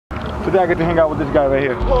Today I get to hang out with this guy right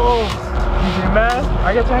here. Oh, DJ man,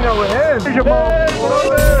 I get to hang out with him. Here's your mom.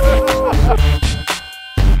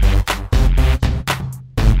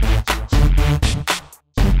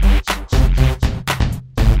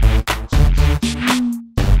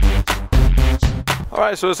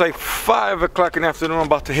 Alright, so it's like 5 o'clock in the afternoon. I'm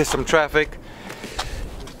about to hit some traffic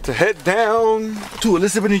to head down to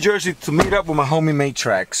Elizabeth, New Jersey to meet up with my homie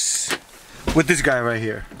Matrax. With this guy right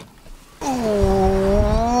here.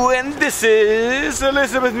 Ooh, and this is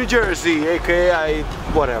Elizabeth, New Jersey, aka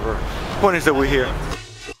whatever. Point is that we're here.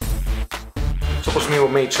 Supposed to meet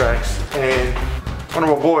with Matrax, and one of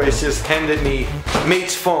my boys just handed me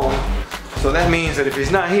Mate's phone. So that means that if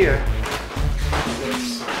he's not here,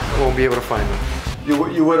 I won't be able to find him.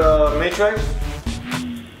 You with Matrax?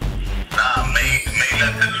 Nah, May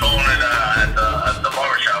left his phone at the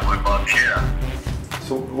barbershop with Kia.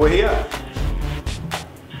 So where he at?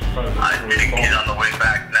 I think he's on the way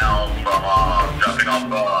back now from dropping off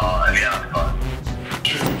Eliana's car.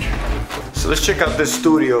 So let's check out this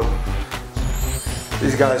studio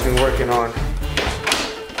these guys been working on.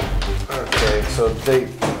 Okay, so they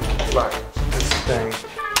lock this thing.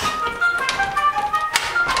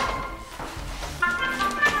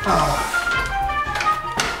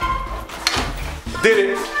 Did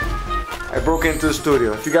it! I broke into the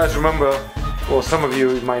studio. If you guys remember, well, some of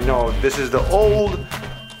you might know, this is the old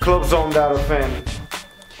Club Zone Data Fan,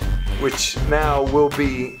 which now will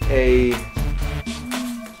be a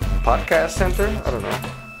podcast center. I don't know.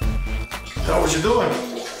 So what you doing?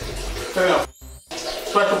 Turn up.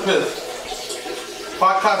 Special piss.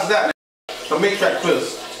 Podcast that. The Matrax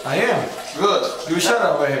piss. I am. Good. Give a shout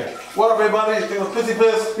out right here. What up, everybody? Take a pissy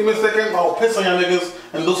piss. Give me a second. I'll piss on y'all niggas.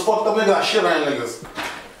 And those fucked up niggas, I shit on y'all niggas.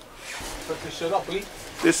 Put this shit up, please.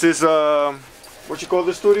 This is what you call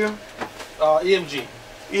this studio? EMG.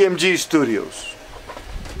 EMG Studios.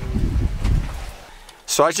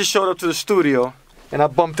 So I just showed up to the studio and I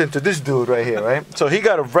bumped into this dude right here, right? So he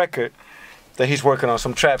got a record that he's working on,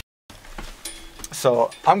 some trap.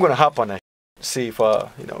 So I'm gonna hop on that, see if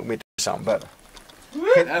you know, make it sound better.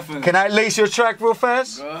 Can I lace your track real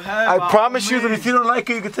fast? Go ahead. I promise you that if you don't like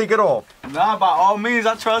it, you can take it off. Nah, by all means,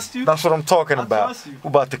 I trust you. That's what I'm talking about. Trust you. We're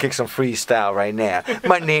about to kick some freestyle right now.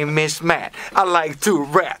 My name is Matt. I like to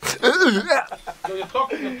rap. You're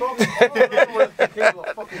talking. No,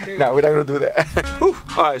 we're not gonna do that.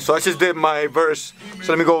 Alright, so I just did my verse.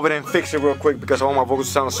 So let me go over there and fix it real quick because I want my vocals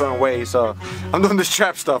to sound a certain way. So I'm doing this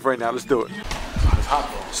trap stuff right now. Let's do it.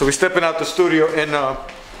 So we're stepping out the studio and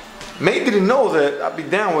May didn't know that I'd be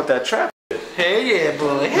down with that trap. Hey, yeah,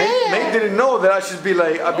 boy. May didn't know that I should be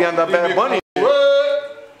like, I'd be on that Bad Bunny.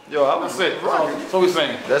 Yo, I was That's it. So we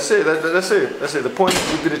saying. That's it. That's it. That's it. The point is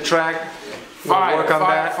we did a track. We'll work on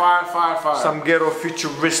that. Fire. Some ghetto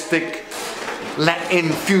futuristic, Latin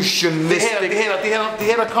fusionistic.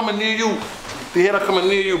 Tijera coming near you. Tijera coming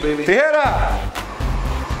near you, baby. Tijera!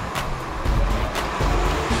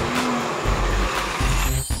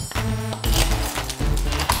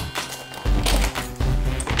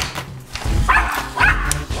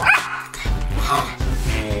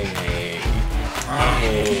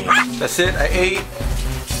 Hey. That's it. I ate.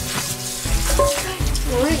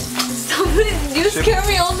 What? Stop it. You scare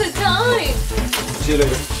me all the time. See you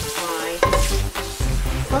later.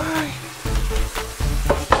 Bye.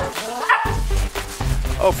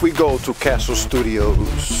 Bye. Off we go to Castle Studios.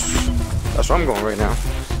 That's where I'm going right now.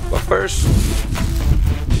 But first,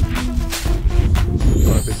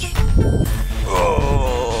 garbage.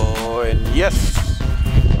 Oh, and yes,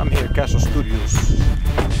 I'm here, Castle Studios.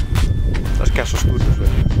 That's Castle Studios right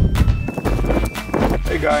here.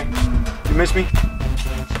 Hey guy, you miss me?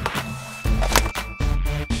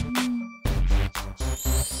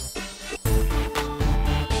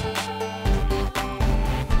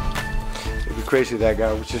 It'd be crazy that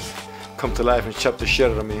guy would just come to life and chop the shit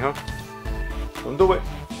out of me, huh? Don't do it.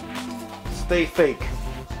 Stay fake.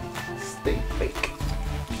 Stay fake.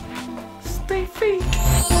 Stay fake.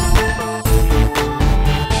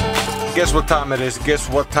 Guess what time it is? Guess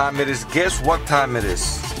what time it is? Guess what time it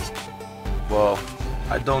is? Well,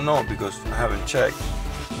 I don't know because I haven't checked.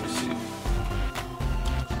 Let me see.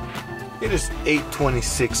 It is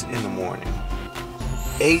 8:26 in the morning.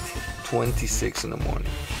 8:26 in the morning.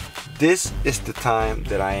 This is the time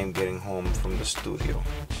that I am getting home from the studio.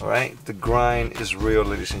 Alright? The grind is real,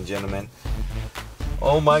 ladies and gentlemen.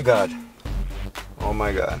 Oh my god. Oh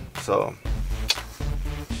my god. So,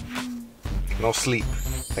 no sleep.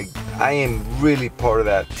 Like, I am really part of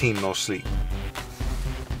that team, no sleep.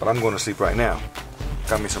 But I'm going to sleep right now.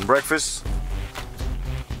 Got me some breakfast.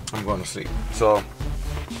 I'm going to sleep. So,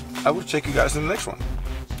 I will check you guys in the next one.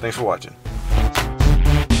 Thanks for watching.